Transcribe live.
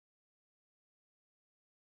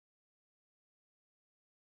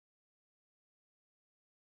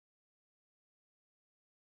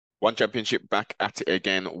One championship back at it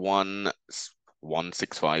again.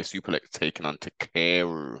 165 Superlek taken on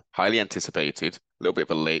Takeru. Highly anticipated. A little bit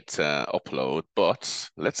of a late upload, but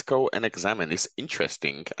let's go and examine. It's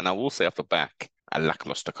interesting, and I will say off the back, a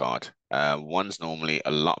lackluster card. One's normally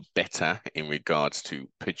a lot better in regards to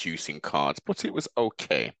producing cards, but it was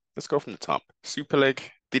okay. Let's go from the top. Superleg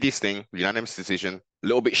did his thing, unanimous decision. A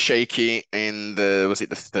little bit shaky in the was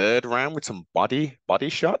it the third round with some body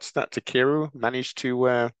shots that Takeru managed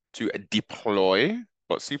to deploy.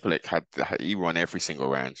 But Superlek he won every single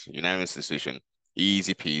round, unanimous decision,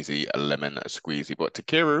 easy peasy, a lemon a squeezy. But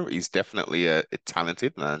Takeru is definitely a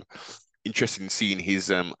talented man. Interested in seeing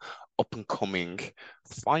his up and coming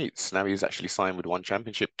fights. Now he's actually signed with one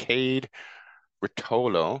championship. Cade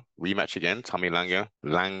Ritolo rematch again. Tommy Langer,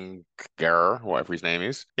 whatever his name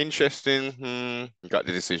is. Interesting. Got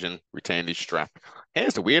the decision. Retained his strap.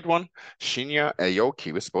 Here's the weird one. Shinya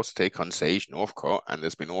Aoki was supposed to take on Sage Northcutt, and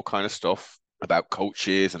there's been all kind of stuff about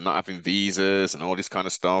coaches and not having visas and all this kind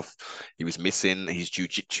of stuff. He was missing his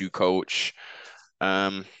jiu-jitsu coach.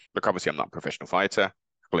 Look, obviously I'm not a professional fighter,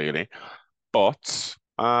 clearly, but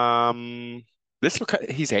let's look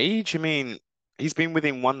at his age. I mean, he's been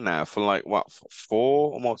within one now for like what,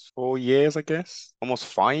 almost 4 years, I guess. Almost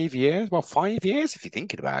 5 years. Well, 5 years if you're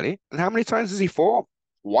thinking about it. And how many times has he fought?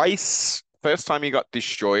 Twice. First time he got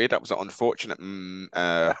destroyed. That was an unfortunate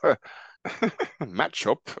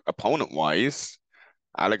matchup, opponent-wise.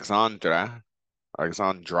 Alexandra,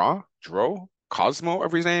 Cosmo,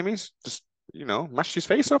 whatever his name is, just mashed his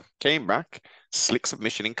face up, came back, slick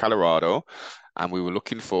submission in Colorado, and we were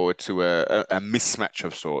looking forward to a mismatch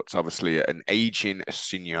of sorts. Obviously, an aging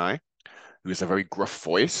Sinai, who has a very gruff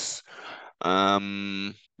voice.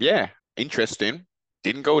 Yeah, interesting.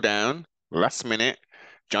 Didn't go down. Last minute,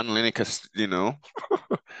 John Lineker,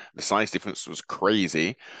 the size difference was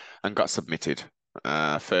crazy and got submitted.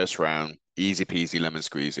 First round, easy peasy, lemon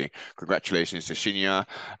squeezy. Congratulations to Shinya.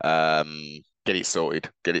 Get it sorted.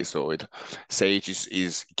 Get it sorted. Sage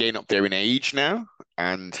is getting up there in age now,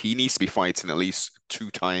 and he needs to be fighting at least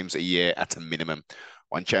 2 times a year at a minimum.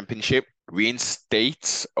 One championship,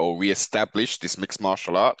 reinstate or reestablish this mixed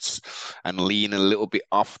martial arts and lean a little bit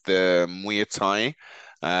off the Muay Thai.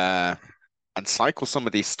 And cycle some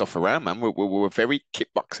of this stuff around, man. We're very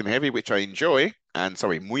kickboxing heavy, which I enjoy, and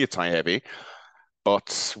sorry, Muay Thai heavy,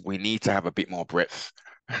 but we need to have a bit more breadth.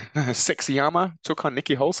 Sexyama took on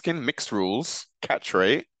Nikki Holskin, mixed rules, catch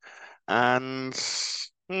rate, and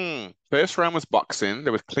first round was boxing.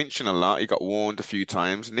 There was clinching a lot. He got warned a few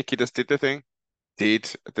times. Nikki just did the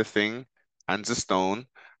thing, hands of stone,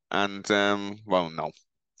 and well, no,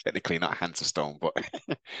 technically not hands of stone, but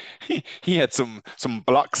he had some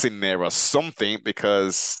blocks in there or something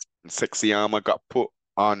because Sexyama got put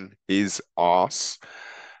on his arse.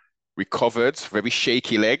 Recovered, very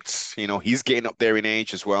shaky legs. He's getting up there in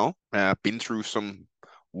age as well. Been through some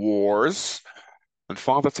wars. And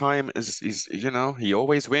Father Time is he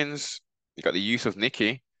always wins. He got the use of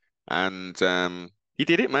Nikki. And he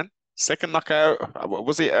did it, man. Second knockout.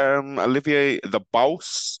 Was it Olivier the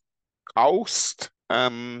Boss Oust,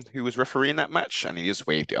 who was refereeing that match? And he just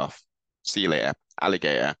waved it off. See you later,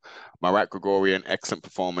 alligator. Marat Gregorian, excellent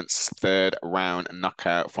performance. Third round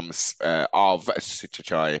knockout from of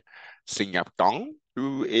Sichai Singyapdong,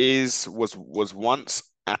 who was once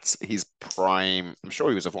at his prime. I'm sure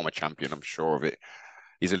he was a former champion. I'm sure of it.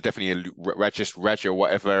 He's definitely a Regis or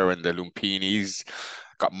whatever, and the Lumpini's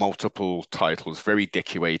got multiple titles, very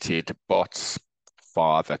decorated, but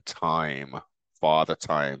father time. Father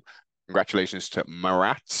time. Congratulations to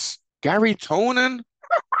Marat. Gary Tonin.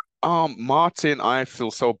 Martin, I feel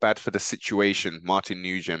so bad for the situation. Martin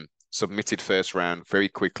Nugent submitted first round very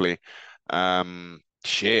quickly.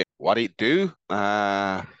 Shit, what did he do?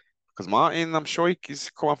 Because Martin, I'm sure he's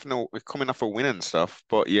coming off a win and stuff.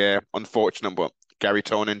 But yeah, unfortunate. But Gary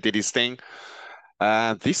Tonin did his thing.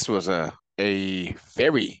 This was a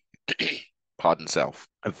very, pardon self,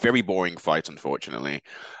 a very boring fight, unfortunately.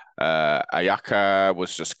 Ayaka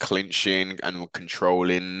was just clinching and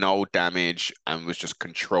controlling, no damage, and was just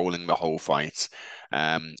controlling the whole fight.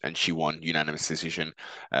 And she won unanimous decision.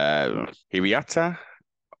 Hiriata,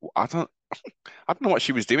 I don't I don't know what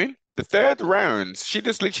she was doing. The third round, she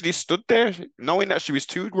just literally stood there, knowing that she was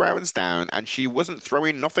 2 rounds down, and she wasn't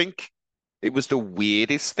throwing nothing. It was the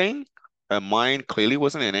weirdest thing. Her mind clearly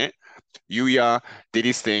wasn't in it. Yuya did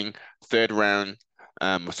his thing. Third round,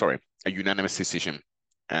 sorry, a unanimous decision.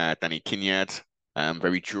 Danny Kinyard,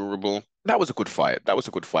 very durable. That was a good fight. That was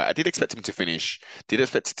a good fight. I did expect him to finish. Did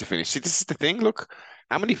expect it to finish. See, this is the thing. Look,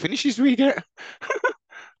 how many finishes do we get?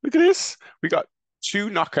 Look at this. We got two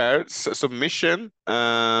knockouts, a submission,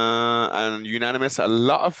 and unanimous. A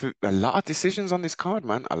lot of decisions on this card,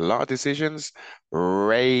 man. A lot of decisions.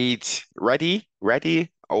 Ready,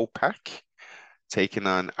 OPEC taking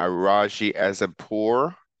on Araji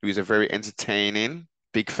Azapur, who is a very entertaining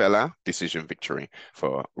big fella. Decision victory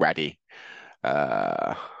for Raddy.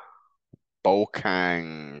 Uh,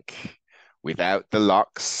 Bolkang without the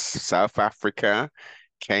locks, South Africa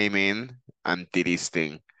came in and did his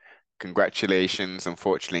thing. Congratulations.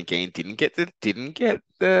 Unfortunately, again, didn't get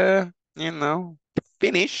the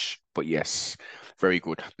finish. But yes, very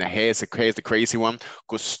good. Now here's the crazy one.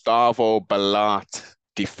 Gustavo Balat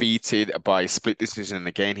defeated by split decision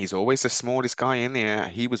again. He's always the smallest guy in there.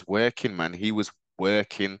 He was working, man. He was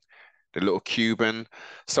working, the little Cuban.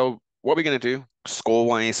 So what are we gonna do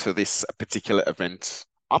score-wise for this particular event?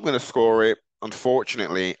 I'm gonna score it.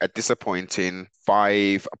 Unfortunately, a disappointing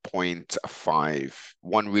 5.5.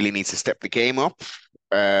 One really needs to step the game up.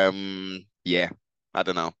 Yeah, I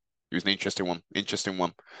don't know. It was an interesting one. Interesting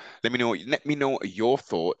one. Let me know your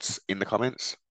thoughts in the comments.